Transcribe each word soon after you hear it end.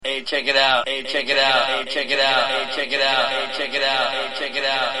Hey, check it out. Hey, check it out. Hey, check it out. Hey, check it out. Hey, check it out. Hey, check it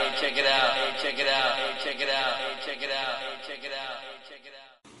out. Hey, check it out. Hey, check it out. Hey, check it out. Hey, check it out. Hey, check it out. Hey, check it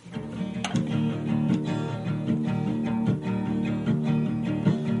out.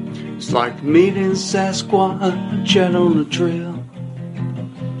 It's like meeting Sasquatch out on the trail.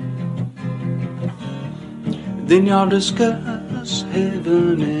 Then y'all discuss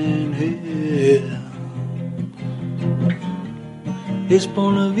heaven and hell. His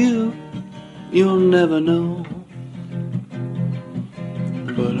point of view, you'll never know.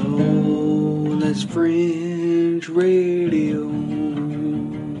 But oh, that's Fringe Radio.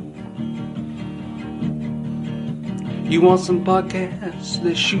 You want some podcasts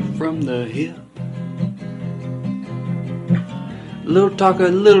that shoot from the hip? Little talk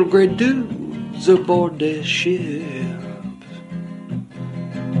of little gray dudes aboard their ship.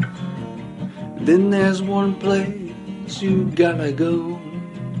 Then there's one place you gotta go.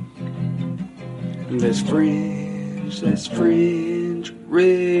 That's Fringe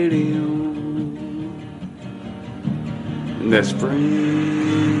Radio. That's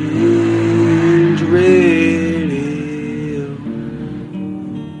Fringe Radio.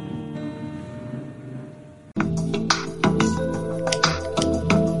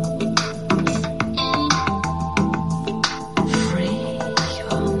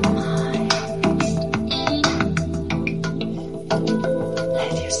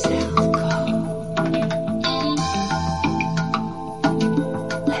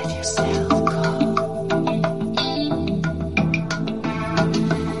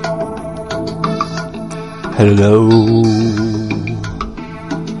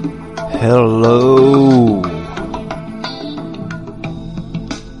 Hello.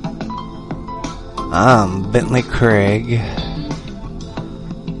 I'm Bentley Craig,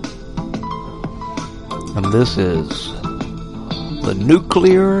 and this is the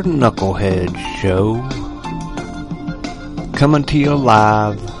Nuclear Knucklehead Show, coming to you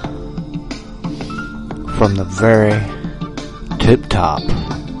live from the very tip top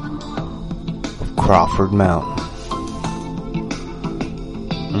of Crawford Mountain.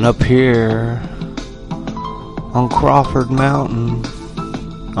 And up here on Crawford Mountain,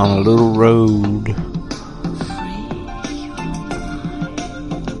 on a little road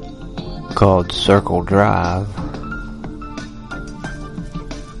called Circle Drive,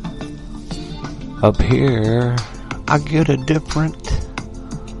 up here I get a different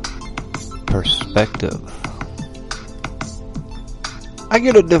perspective. I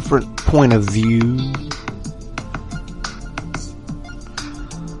get a different point of view.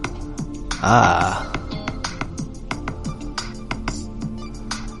 I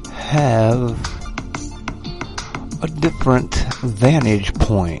have a different vantage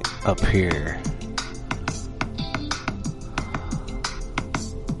point up here.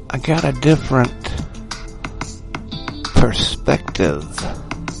 I got a different perspective.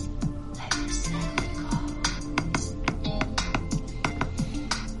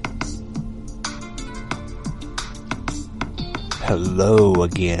 Hello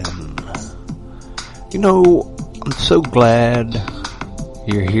again. You know, I'm so glad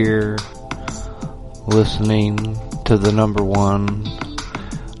you're here listening to the number one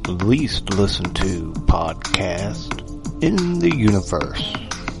least listened to podcast in the universe.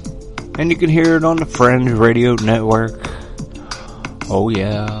 And you can hear it on the Fringe Radio Network. Oh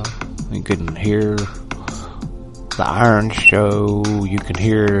yeah, you can hear The Iron Show. You can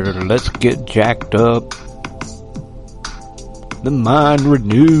hear Let's Get Jacked Up, The Mind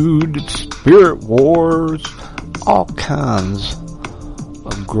Renewed, Spirit Wars, all kinds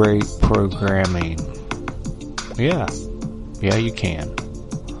of great programming. Yeah, you can.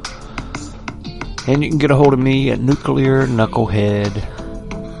 And you can get a hold of me at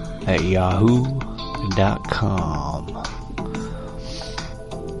nuclearknucklehead@yahoo.com.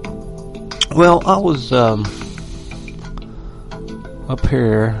 Well, I was up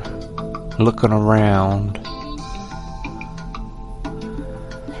here looking around,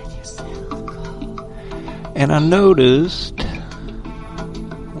 and I noticed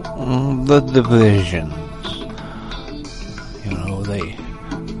the divisions. You know,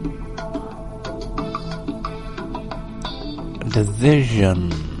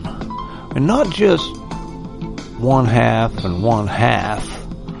 division. And not just one half and one half.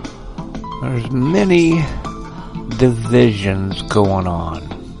 There's many divisions going on.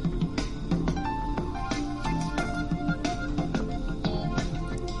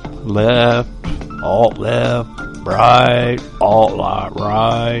 Left, alt left, right, alt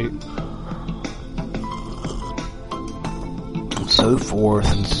right, and so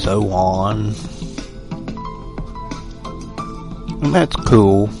forth and so on. And that's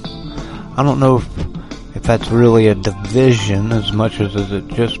cool. I don't know if that's really a division as much as is it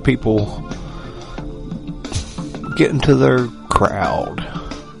just people getting to their crowd,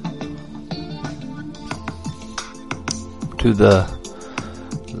 to the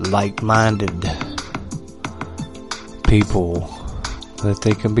like-minded people that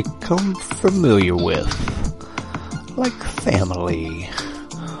they can become familiar with, like family,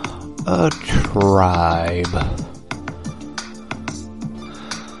 a tribe.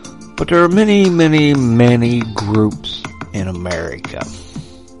 But there are many, many, many groups in America.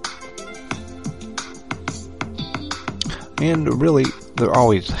 And really, there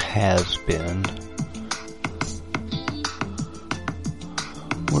always has been.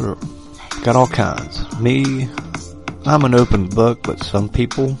 We've got all kinds. Me, I'm an open book, but some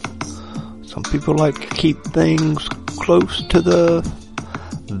people like to keep things close to the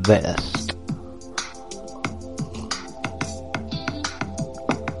vest.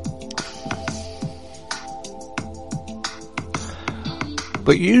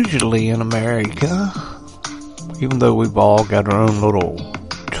 But usually in America, even though we've all got our own little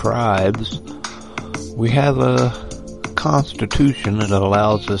tribes, we have a constitution that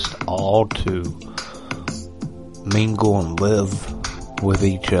allows us all to mingle and live with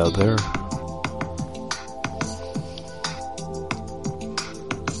each other.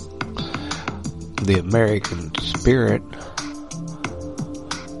 The American spirit.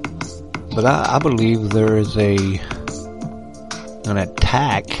 But I believe there is an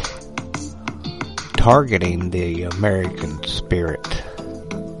attack targeting the American spirit.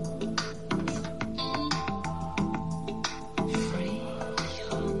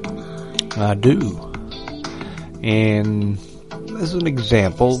 I do. And as an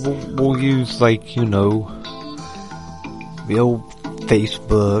example, we'll use the old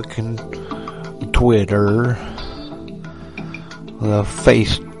Facebook and Twitter, the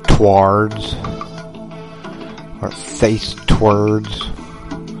face twards, or face twords.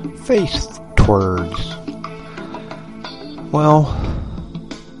 Well,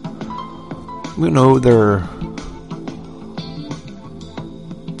 they're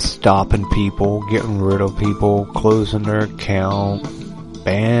stopping people, getting rid of people, closing their account,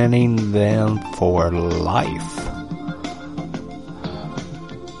 banning them for life.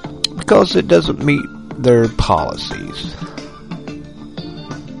 Because it doesn't meet their policies.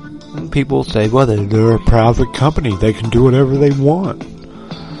 And people say, well, they're a private company. They can do whatever they want.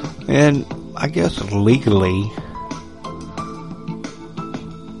 And I guess legally,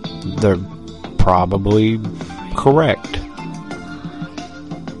 they're probably correct.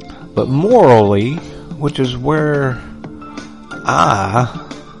 But morally, which is where I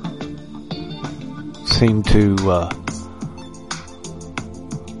seem to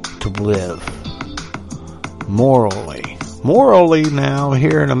live. Morally now,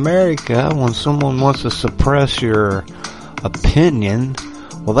 here in America, when someone wants to suppress your opinion,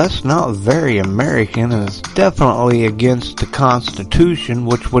 well, that's not very American, and it's definitely against the Constitution,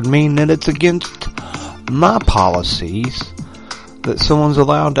 which would mean that it's against my policies that someone's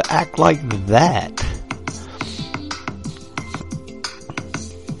allowed to act like that.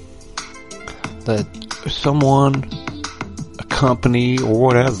 That someone, a company, or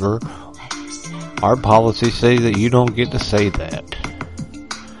whatever, our policies say that you don't get to say that.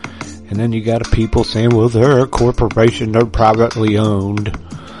 And then you got people saying, well, they're a corporation, they're privately owned.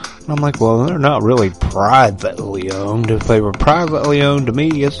 And I'm like, well, they're not really privately owned. If they were privately owned, to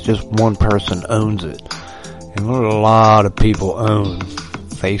me, it's just one person owns it. And a lot of people own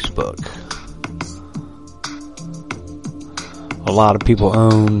Facebook. A lot of people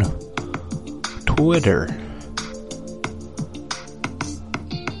own Twitter.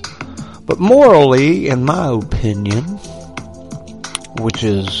 But morally, in my opinion, which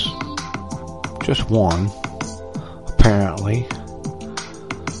is just one, apparently,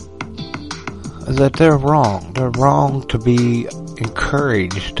 is that they're wrong. They're wrong to be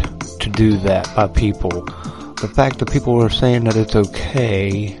encouraged to do that by people. The fact that people are saying that it's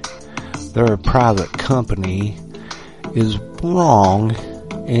okay, they're a private company, is wrong,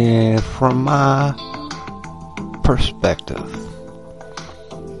 and from my perspective.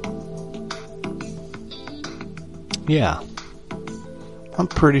 Yeah, I'm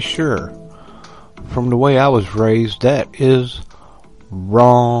pretty sure from the way I was raised that is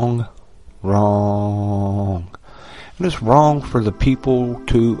wrong. And it's wrong for the people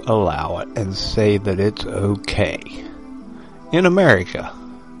to allow it and say that it's okay in America.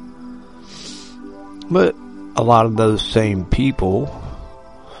 But a lot of those same people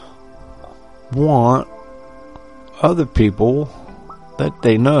want other people that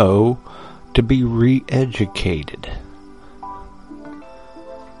they know to be re-educated.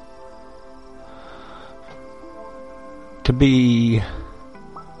 to be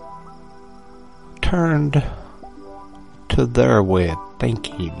turned to their way of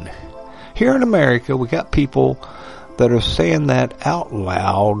thinking. Here in America, we got people that are saying that out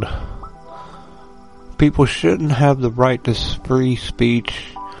loud. People shouldn't have the right to free speech,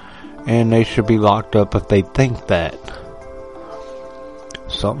 and they should be locked up if they think that.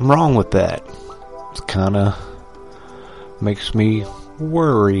 Something wrong with that. It kind of makes me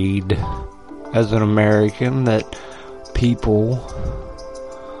worried as an American that people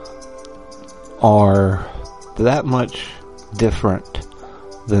are that much different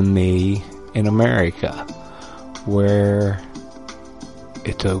than me in America, where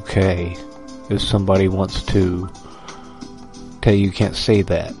it's okay if somebody wants to tell you can't say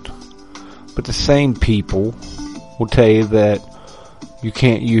that. But the same people will tell you that you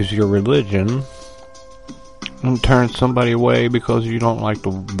can't use your religion and turn somebody away because you don't like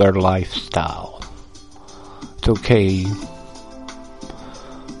their lifestyle. It's okay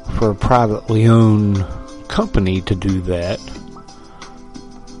for a privately owned company to do that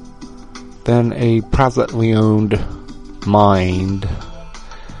than a privately owned mind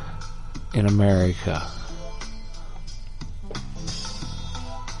in America.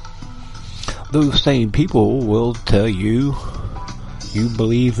 Those same people will tell you you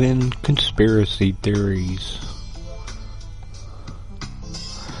believe in conspiracy theories.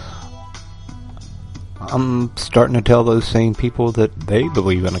 I'm starting to tell those same people that they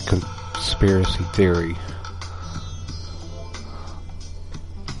believe in a conspiracy theory.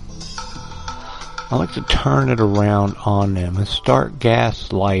 I like to turn it around on them and start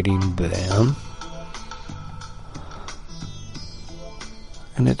gaslighting them.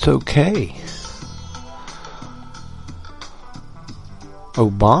 And it's okay.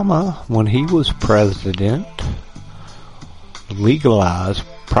 Obama, when he was president, legalized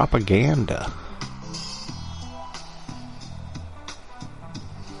propaganda.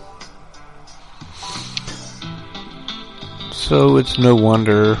 So it's no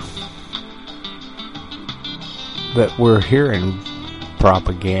wonder that we're hearing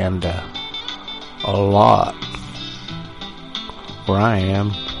propaganda a lot where I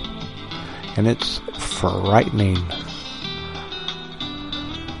am, and it's frightening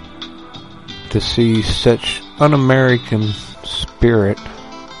to see such un-American spirit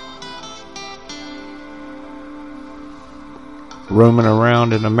roaming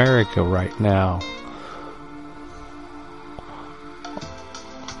around in America right now.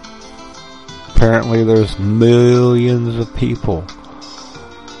 Apparently there's millions of people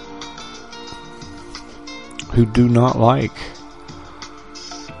who do not like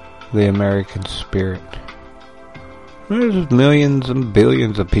the American spirit. There's millions and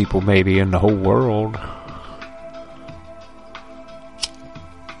billions of people maybe in the whole world.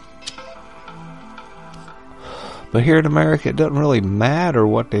 But here in America, it doesn't really matter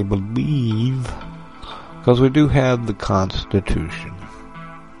what they believe, because we do have the Constitution.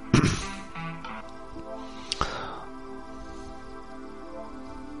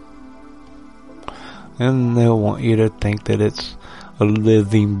 And they'll want you to think that it's a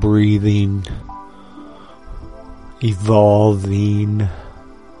living, breathing, evolving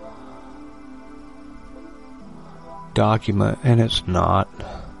document, and it's not.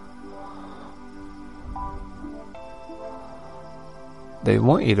 They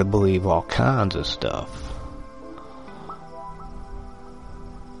want you to believe all kinds of stuff.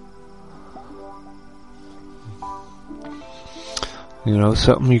 You know,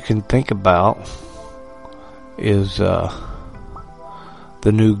 something you can think about is the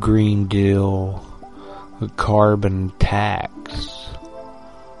new Green Deal, the carbon tax,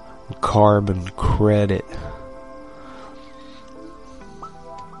 carbon credit.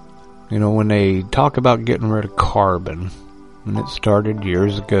 You know, when they talk about getting rid of carbon, and it started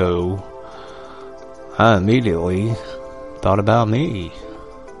years ago, I immediately thought about me.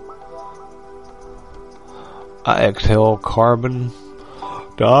 I exhale carbon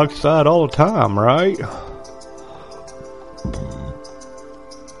dioxide all the time, right?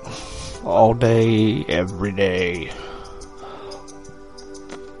 All day, every day.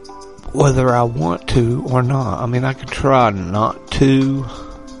 Whether I want to or not. I mean, I could try not to.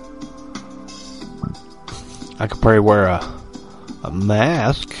 I could probably wear a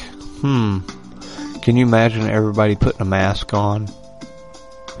mask. Can you imagine everybody putting a mask on?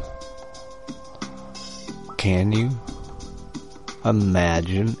 Can you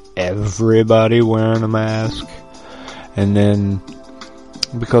imagine everybody wearing a mask? And then,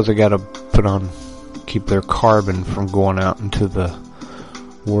 because they gotta keep their carbon from going out into the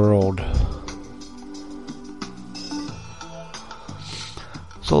world.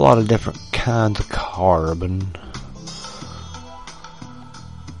 There's a lot of different kinds of carbon.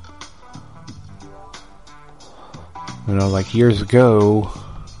 You know, like years ago,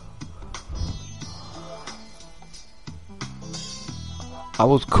 I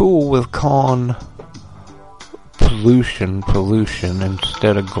was cool with calling pollution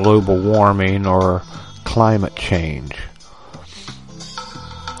instead of global warming or climate change.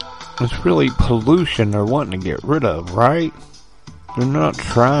 It's really pollution they're wanting to get rid of, right? They're not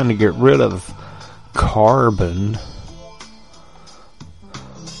trying to get rid of carbon.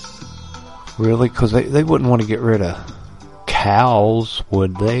 Really? Because they wouldn't want to get rid of cows,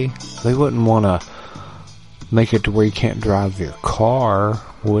 would they? They wouldn't want to make it to where you can't drive your car,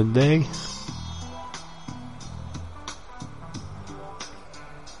 would they?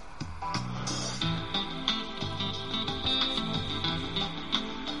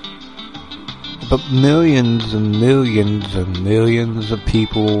 But millions and millions and millions of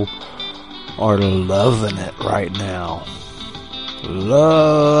people are loving it right now.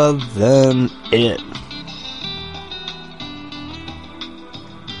 Loving it.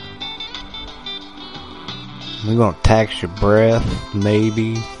 They're gonna tax your breath,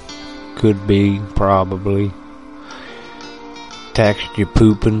 maybe. Could be, probably. Tax your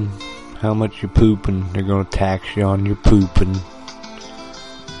pooping. How much you pooping? They're gonna tax you on your pooping.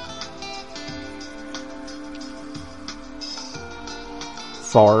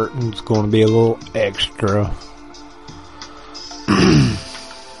 Farting's going to be a little extra.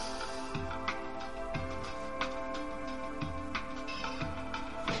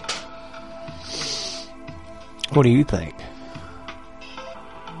 What do you think?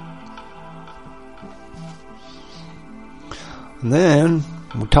 And then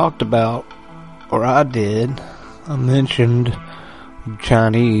we talked about, or I did, I mentioned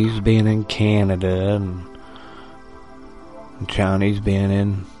Chinese being in Canada and Chinese being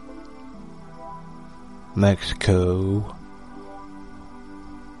in Mexico.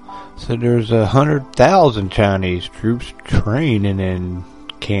 So there's 100,000 Chinese troops training in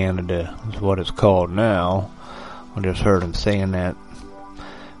Canada, is what it's called now. I just heard him saying that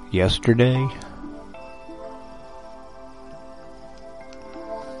yesterday.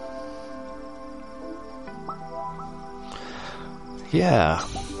 Yeah,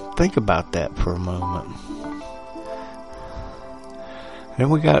 think about that for a moment. Then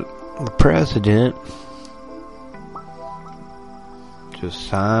we got the president just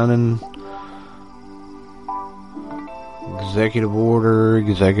signing executive order.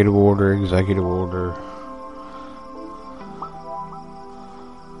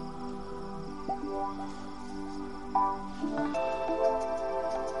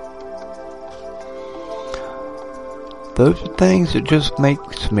 Those are things that just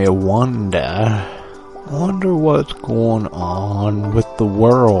makes me wonder what's going on with the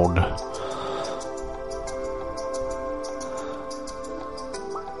world.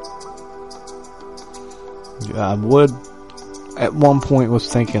 I would, at one point,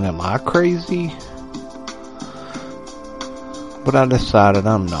 was thinking, am I crazy? But I decided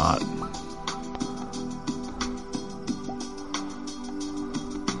I'm not.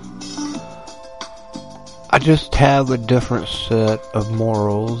 I just have a different set of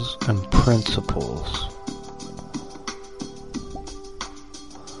morals and principles.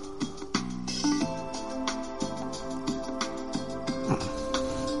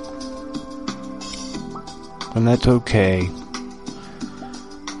 And that's okay.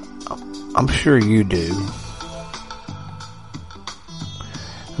 I'm sure you do.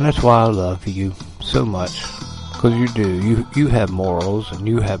 And that's why I love you so much. Because you do. You have morals and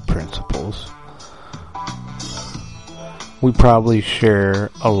you have principles. We probably share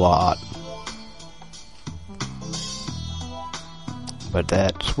a lot. But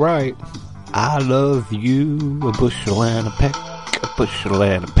that's right. I love you. A bushel and a peck. A bushel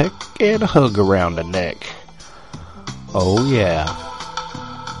and a peck. And a hug around the neck. Oh yeah.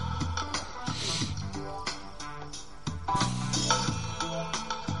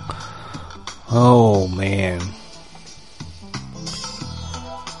 Oh man.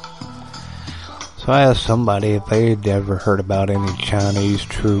 So I asked somebody if they had ever heard about any Chinese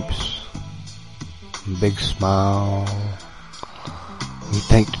troops. Big smile. You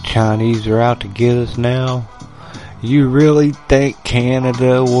think the Chinese are out to get us now? You really think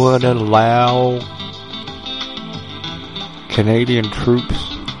Canada would allow Canadian troops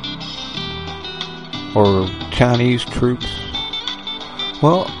or Chinese troops?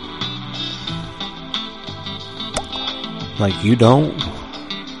 Well, like you don't?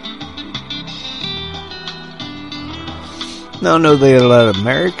 No, they let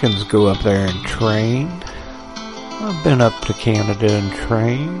Americans go up there and train. I've been up to Canada and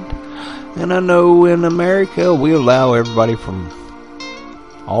trained. And I know in America we allow everybody from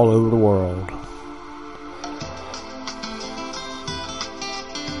all over the world.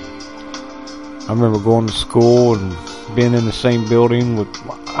 I remember going to school and being in the same building with,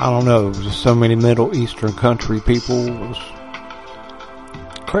 I don't know, just so many Middle Eastern country people. It was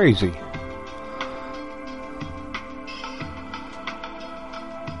crazy.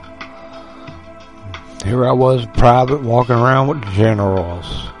 Here I was, private, walking around with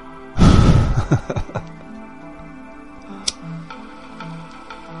generals.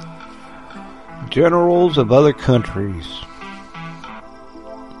 Generals of other countries.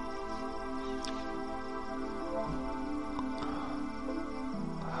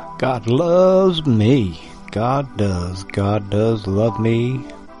 God loves me. God does. God does love me.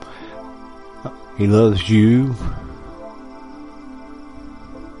 He loves you.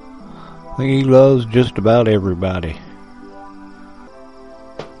 I think He loves just about everybody.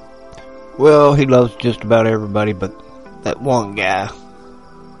 Well, He loves just about everybody, but that one guy.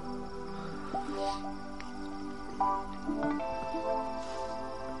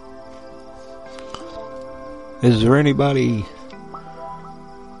 Is there anybody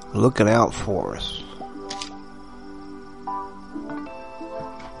looking out for us?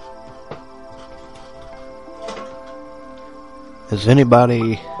 Is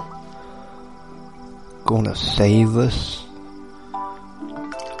anybody going to save us?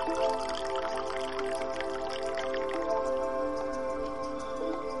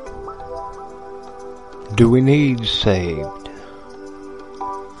 Do we need saved?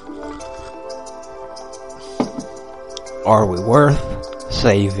 Are we worth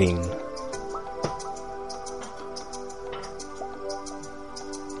saving?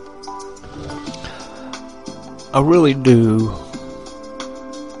 I really do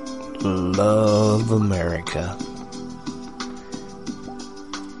love America.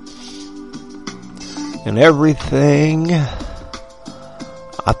 And everything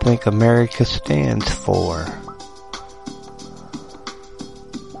I think America stands for.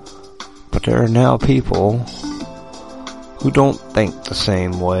 But there are now people who don't think the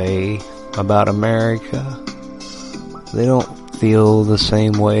same way about America. They don't feel the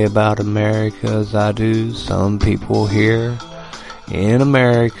same way about America as I do. Some people here in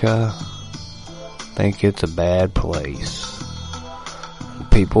America think it's a bad place.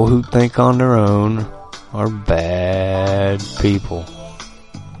 People who think on their own are bad people.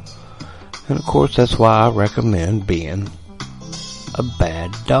 And of course that's why I recommend being a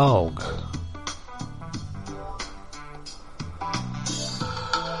bad dog.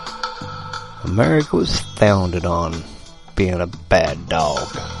 America was founded on being a bad dog.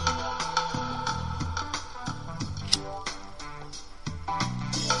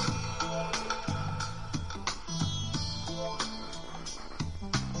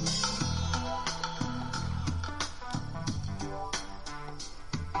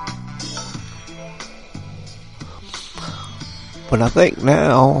 But I think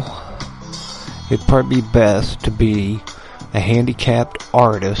now it'd probably be best to be a handicapped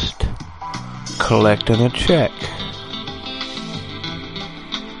artist collecting a check.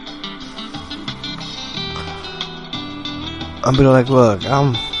 I'll be like, look,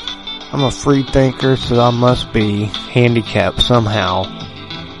 I'm a free thinker, so I must be handicapped somehow.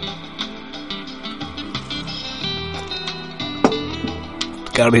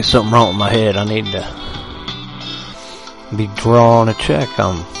 Gotta be something wrong with my head. I need to be drawing a check.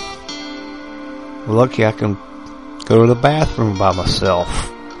 I'm lucky I can go to the bathroom by myself.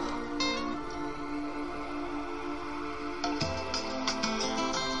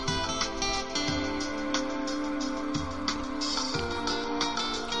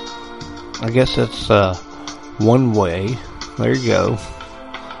 I guess that's one way. There you go.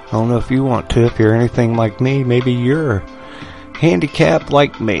 I don't know if you want to. If you're anything like me, maybe you're handicapped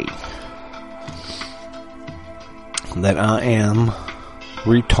like me. That I am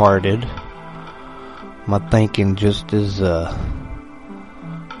retarded. My thinking just is, I'm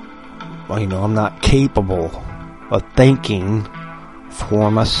not capable of thinking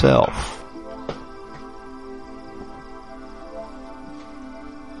for myself.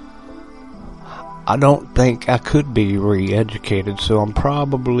 I don't think I could be re-educated, so I'm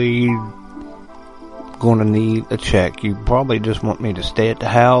probably going to need a check. You probably just want me to stay at the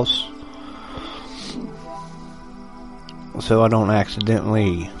house so I don't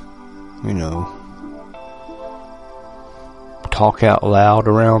accidentally, talk out loud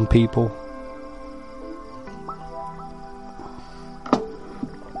around people.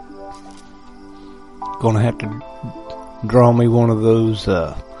 Gonna have to draw me one of those,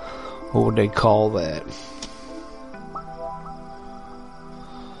 what would they call that?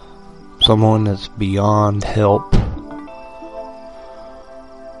 Someone that's beyond help.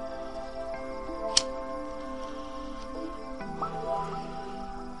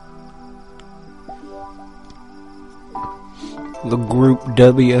 the Group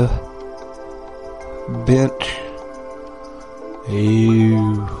W bench.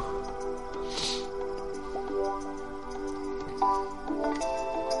 Ew.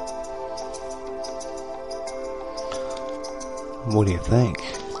 What do you think?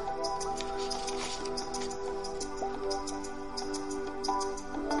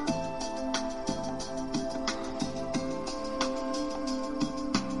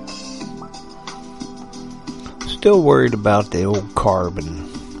 Still worried about the old carbon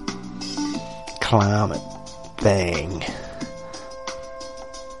climate thing.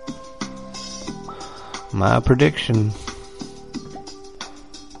 My prediction.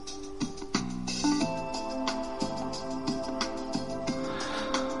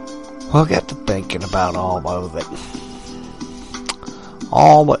 Well, I got to thinking about all of it.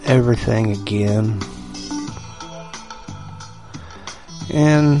 Everything again.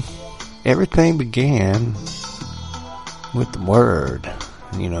 And everything began with the Word.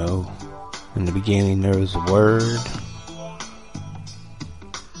 You know, in the beginning there was the Word,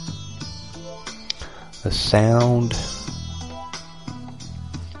 a sound,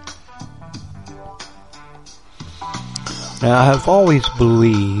 now I have always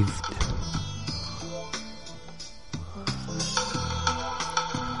believed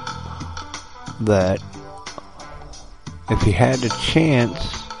that if you had a chance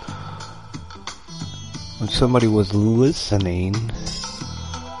when somebody was listening,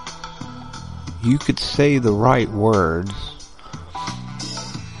 you could say the right words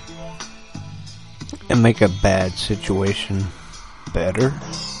and make a bad situation better.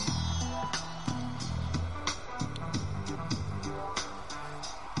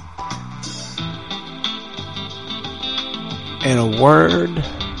 And a word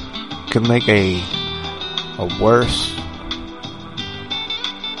can make a worse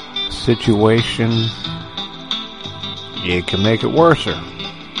situation. It can make it worser.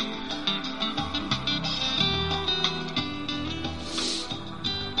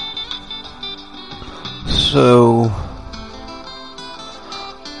 So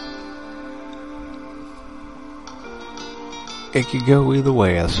it could go either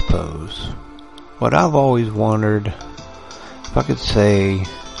way, I suppose. What I've always wondered, if I could say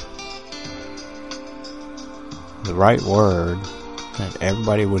the right word that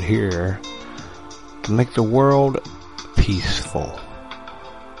everybody would hear to make the world peaceful.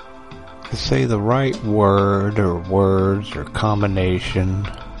 To say the right word or words or combination,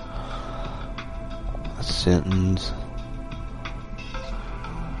 a sentence.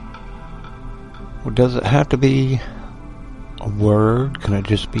 Well, does it have to be a word? Can it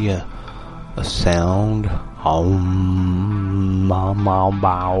just be a sound? Bow,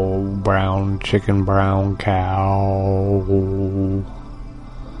 bow, brown chicken, brown cow.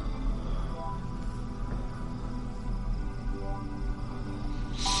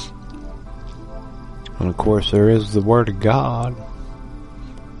 And of course there is the Word of God,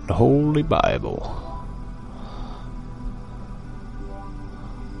 the Holy Bible.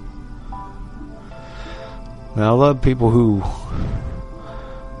 Now I love people who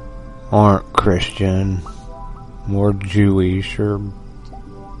aren't Christian or Jewish or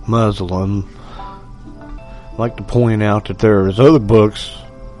Muslim. I like to point out that there's other books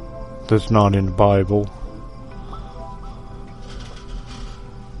that's not in the Bible.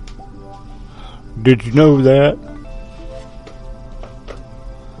 Did you know that?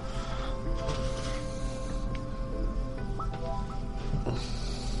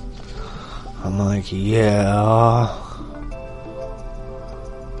 I'm like, yeah.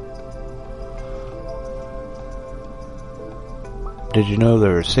 Did you know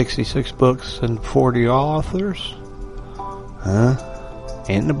there are 66 books and 40 authors? Huh?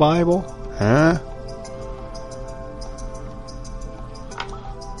 In the Bible? Huh?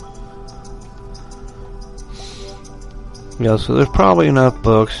 Yeah, so there's probably enough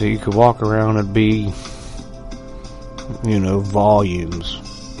books that you could walk around and be, volumes.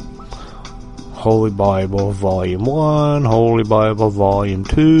 Holy Bible, Volume 1, Holy Bible, Volume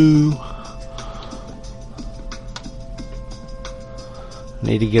 2.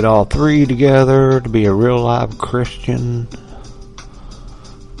 Need to get all three together to be a real live Christian.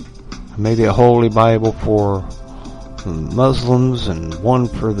 Maybe a Holy Bible for Muslims, and one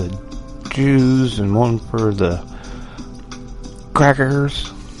for the Jews, and one for the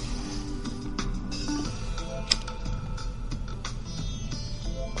crackers.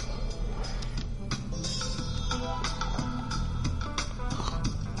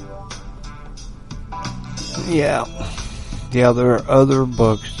 Yeah, there are other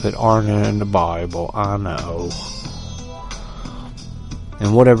books that aren't in the Bible, I know.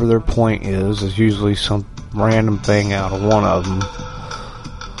 And whatever their point is usually random thing out of one of them.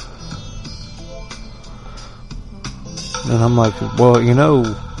 And I'm like, well,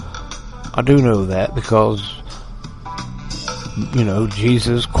 I do know that because,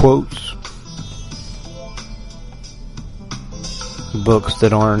 Jesus quotes books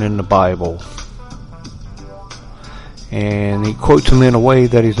that aren't in the Bible. And he quotes them in a way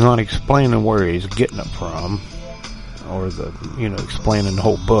that he's not explaining where he's getting it from, or explaining the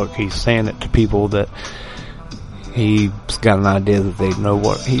whole book. He's saying it to people that he's got an idea that they know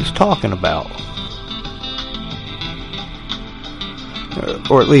what he's talking about.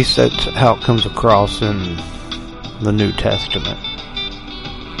 Or at least that's how it comes across in the New Testament.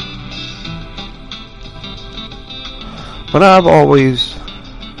 But I've always,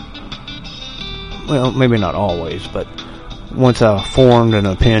 well, maybe not always, but once I formed an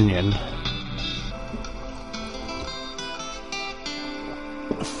opinion,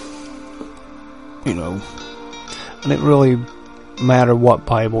 it didn't really matter what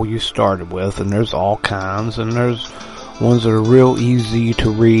Bible you started with, and there's all kinds, and there's ones that are real easy to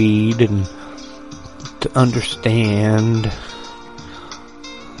read and to understand,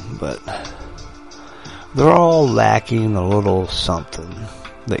 but they're all lacking a little something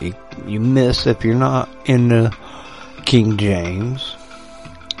that you miss if you're not into King James.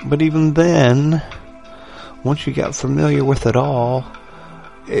 But even then, once you got familiar with it all,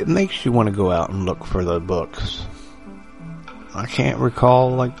 it makes you want to go out and look for the books. I can't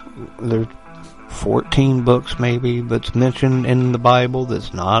recall, there's 14 books maybe that's mentioned in the Bible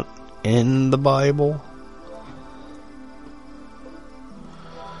that's not in the Bible.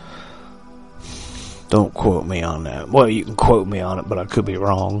 Don't quote me on that. Well, you can quote me on it, but I could be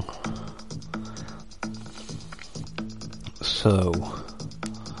wrong. So,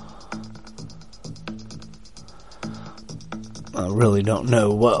 I really don't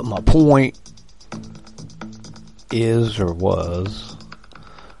know what my point is or was.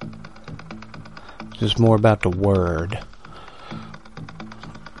 Just more about the word.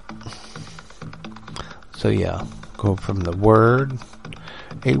 So yeah, go from the word,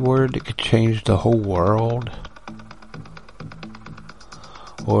 a word that could change the whole world.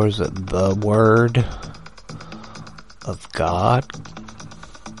 Or is it the word of God?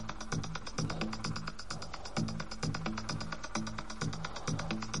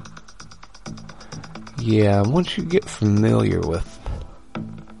 Yeah, once you get familiar with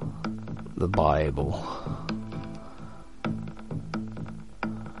the Bible,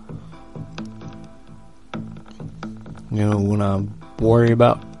 when I worry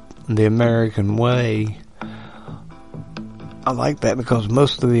about the American way, I like that because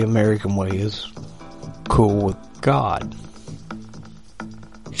most of the American way is cool with God.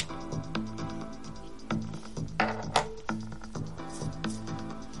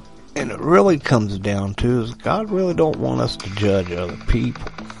 And it really comes down to is God really don't want us to judge other people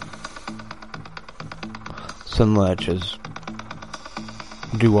so much as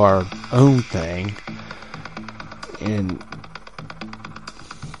do our own thing in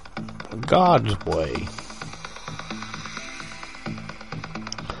God's way.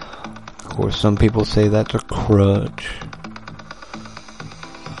 Of course, some people say that's a crutch.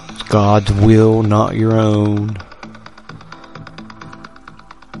 It's God's will, not your own.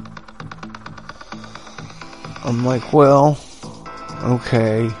 I'm like, well,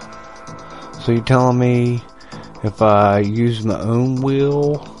 okay. So you're telling me if I use my own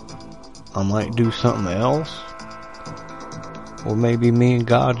will, I might do something else? Or maybe me and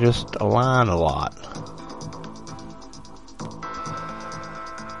God just align a lot.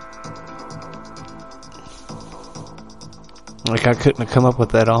 Like I couldn't have come up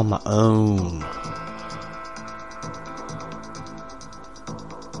with that on my own.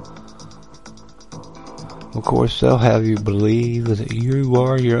 Of course, they'll have you believe that you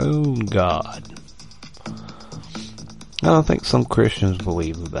are your own God. I don't think some Christians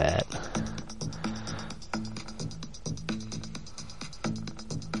believe that.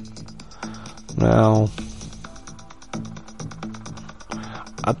 Now,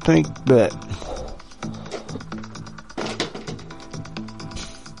 I think that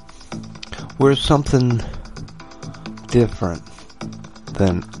we're something different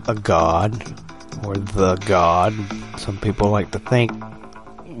than a God or the God. Some people like to think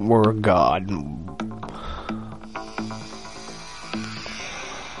we're a God.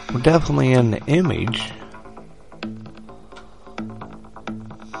 We're definitely in the image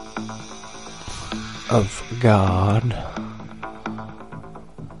of God,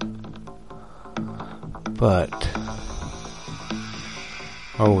 but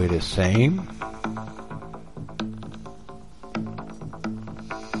are we the same?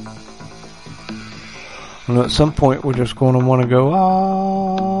 And at some point we're just going to want to go,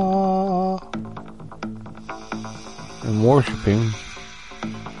 and worship him.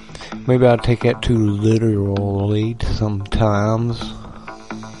 Maybe I'll take that too literally sometimes.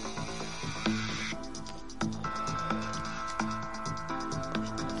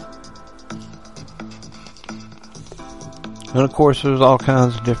 And of course there's all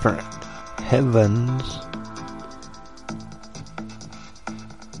kinds of different heavens.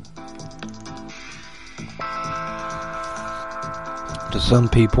 To some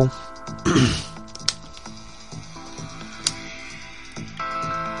people.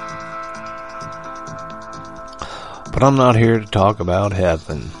 But I'm not here to talk about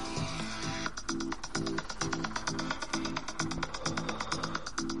heaven.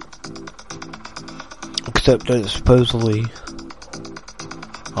 Except that it's supposedly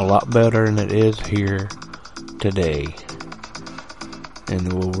a lot better than it is here today.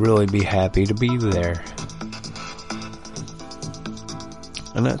 And we'll really be happy to be there.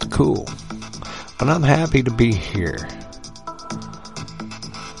 And that's cool. But I'm happy to be here.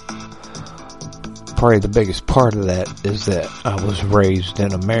 Probably the biggest part of that is that I was raised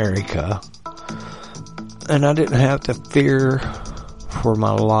in America. And I didn't have to fear for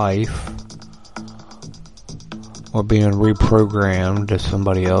my life or being reprogrammed to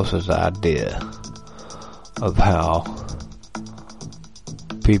somebody else's idea of how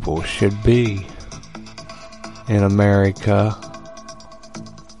people should be in America.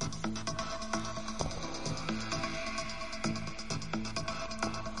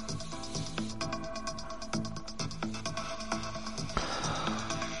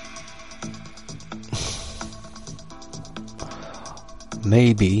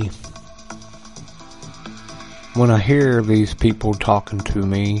 Maybe when I hear these people talking to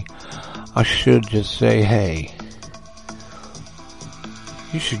me, I should just say, hey,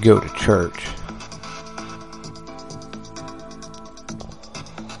 you should go to church.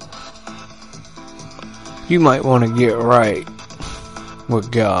 You might want to get right with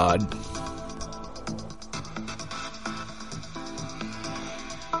God.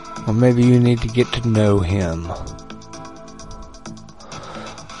 Or maybe you need to get to know Him.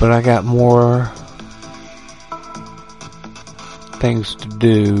 But I got more things to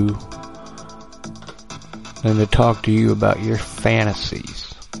do than to talk to you about your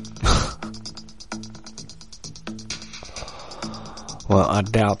fantasies. Well, I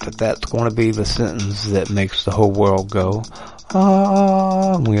doubt that that's going to be the sentence that makes the whole world go,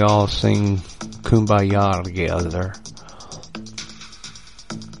 ah, and we all sing Kumbaya together.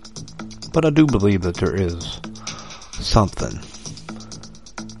 But I do believe that there is something.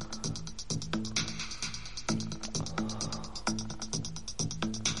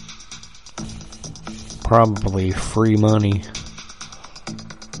 Probably free money.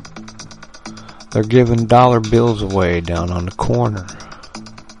 They're giving dollar bills away down on the corner.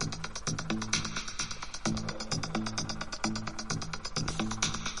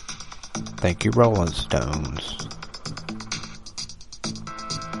 Thank you, Rolling Stones.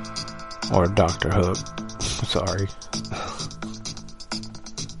 Or Dr. Hook. Sorry.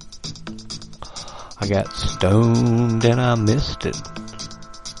 I got stoned and I missed it.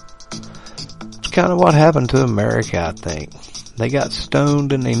 Kind of what happened to America, I think. They got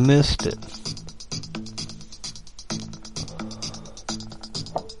stoned and they missed it.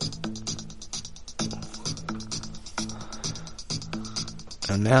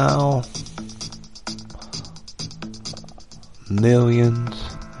 And now millions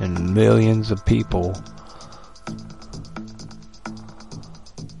and millions of people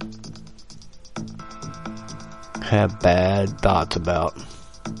have bad thoughts about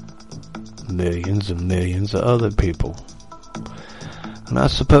millions and millions of other people. And I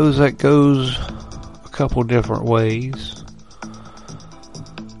suppose that goes a couple different ways,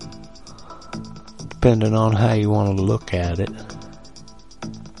 depending on how you want to look at it.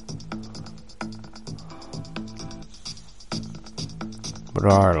 But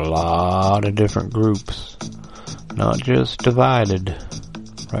there are a lot of different groups, not just divided,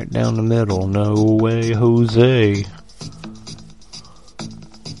 right down the middle. No way, Jose.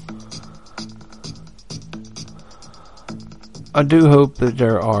 I do hope that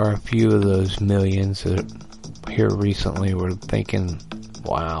there are a few of those millions that here recently were thinking,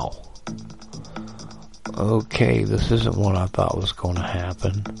 wow, okay, this isn't what I thought was going to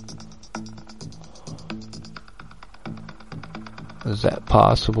happen. Is that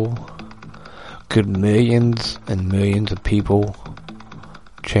possible? Could millions and millions of people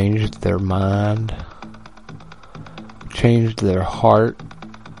change their mind, change their heart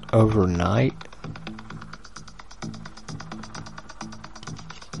overnight?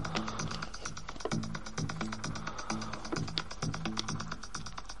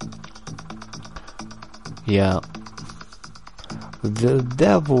 Yeah. The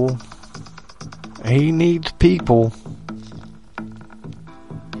devil, he needs people.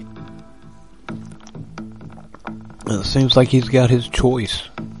 It seems like he's got his choice.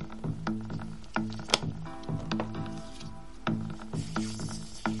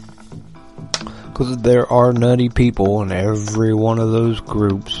 Because there are nutty people in every one of those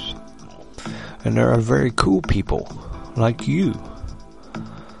groups. And there are very cool people, like you.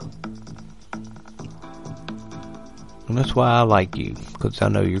 And that's why I like you, because I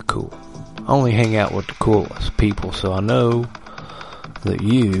know you're cool. I only hang out with the coolest people, so I know that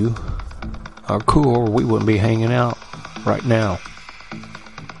you are cool, or we wouldn't be hanging out right now.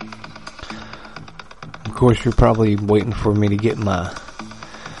 Of course, you're probably waiting for me to get my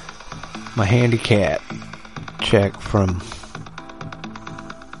handicap check from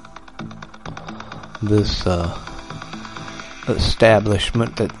this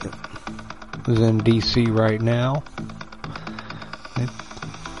establishment that is in D.C. right now.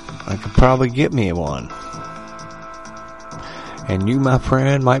 I could probably get me one. And you, my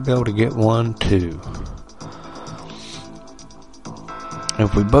friend, might be able to get one too. And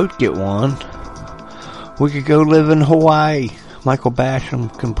if we both get one, we could go live in Hawaii. Michael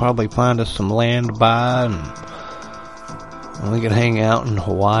Basham can probably find us some land to buy, and we could hang out in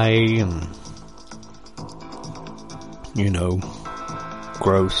Hawaii and, you know,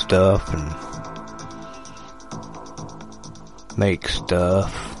 grow stuff and make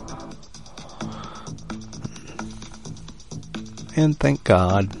stuff. And thank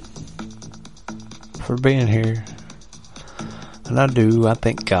God for being here. And I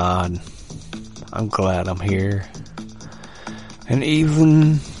thank God. I'm glad I'm here. And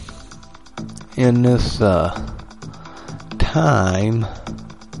even in this time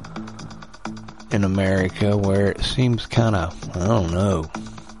in America where it seems kind of, I don't know,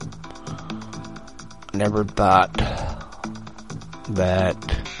 never thought that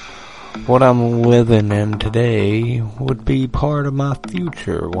what I'm living in today would be part of my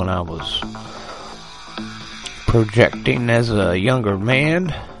future when I was projecting as a younger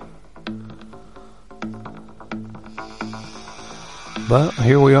man. But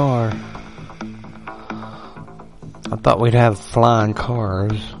here we are. I thought we'd have flying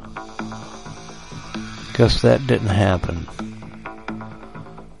cars. Guess that didn't happen.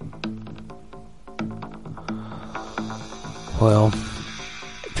 Well,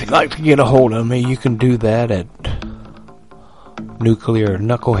 if you'd like to get a hold of me, you can do that at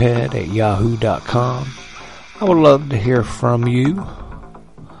nuclearknucklehead@yahoo.com. I would love to hear from you.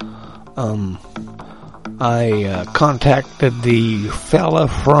 I contacted the fella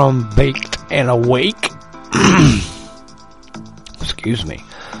from Baked and Awake. Excuse me.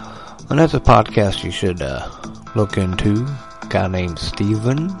 And that's a podcast you should look into. A guy named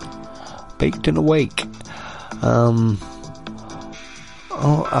Steven. Baked and Awake.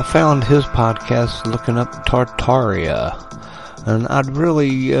 I found his podcast looking up Tartaria. And I'd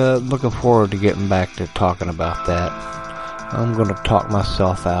really looking forward to getting back to talking about that. I'm going to talk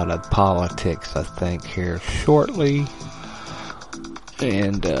myself out of politics, I think, here shortly.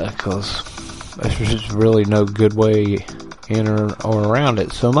 And, because there's just really no good way in or around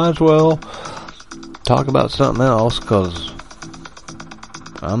it. So might as well talk about something else, because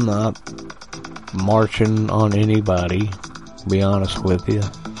I'm not marching on anybody, to be honest with you.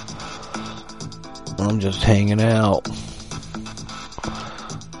 I'm just hanging out.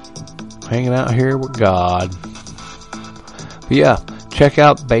 Hanging out here with God. But yeah, check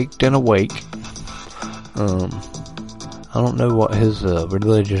out Baked and Awake. I don't know what his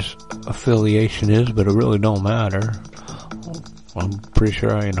religious affiliation is, but it really don't matter. I'm pretty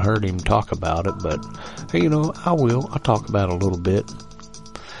sure I ain't heard him talk about it, but hey, you know, I will. I'll talk about it a little bit.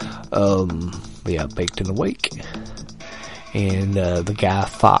 Yeah, Baked and Awake. And the Guy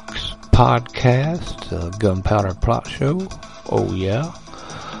Fawkes podcast, Gunpowder Plot Show. Oh yeah.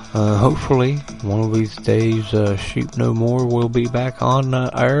 Hopefully, one of these days, Sheep No More will be back on the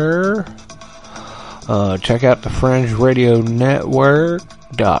air. Check out the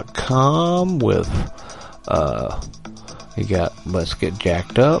FringeRadioNetwork.com with, you got Let's Get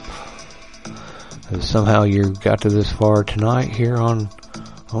Jacked Up. And somehow you got to this far tonight here on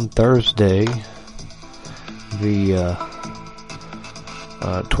Thursday, the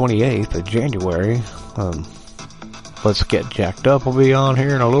 28th of January. Let's Get Jacked Up will be on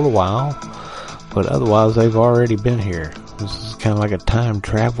here in a little while, but otherwise they've already been here. This is kind of like a time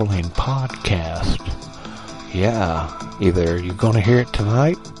traveling podcast. Yeah, either you're going to hear it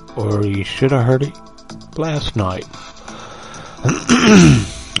tonight or you should have heard it last night.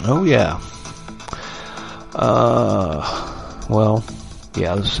 Oh yeah. Well,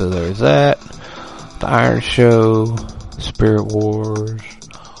 yeah, so there's that. The Iron Show, Spirit Wars,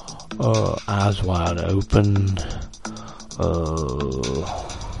 Eyes Wide Open,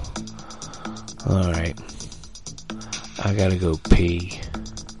 alright. I gotta go pee.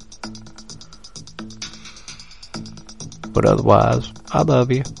 But otherwise, I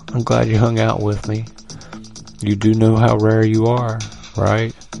love you. I'm glad you hung out with me. You do know how rare you are,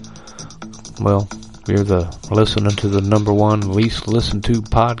 right? Well, you're listening to the number one least listened to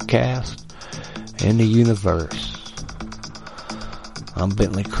podcast in the universe. I'm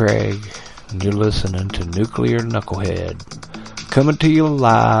Bentley Craig, and you're listening to Nuclear Knucklehead, coming to you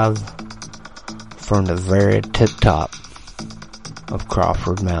live from the very tip top of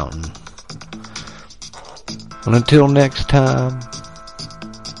Crawford Mountain. And until next time,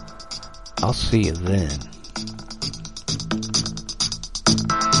 I'll see you then.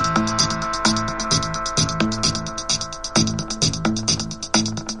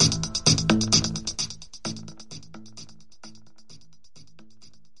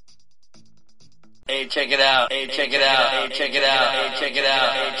 Hey, check it out. Hey, check it out. Hey, check it out. Hey, check it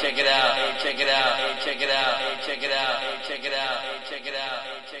out. Hey, check it out. Hey, check it out. Hey, check it out. Hey, check it out. Hey, check it out. Hey, check it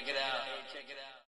out.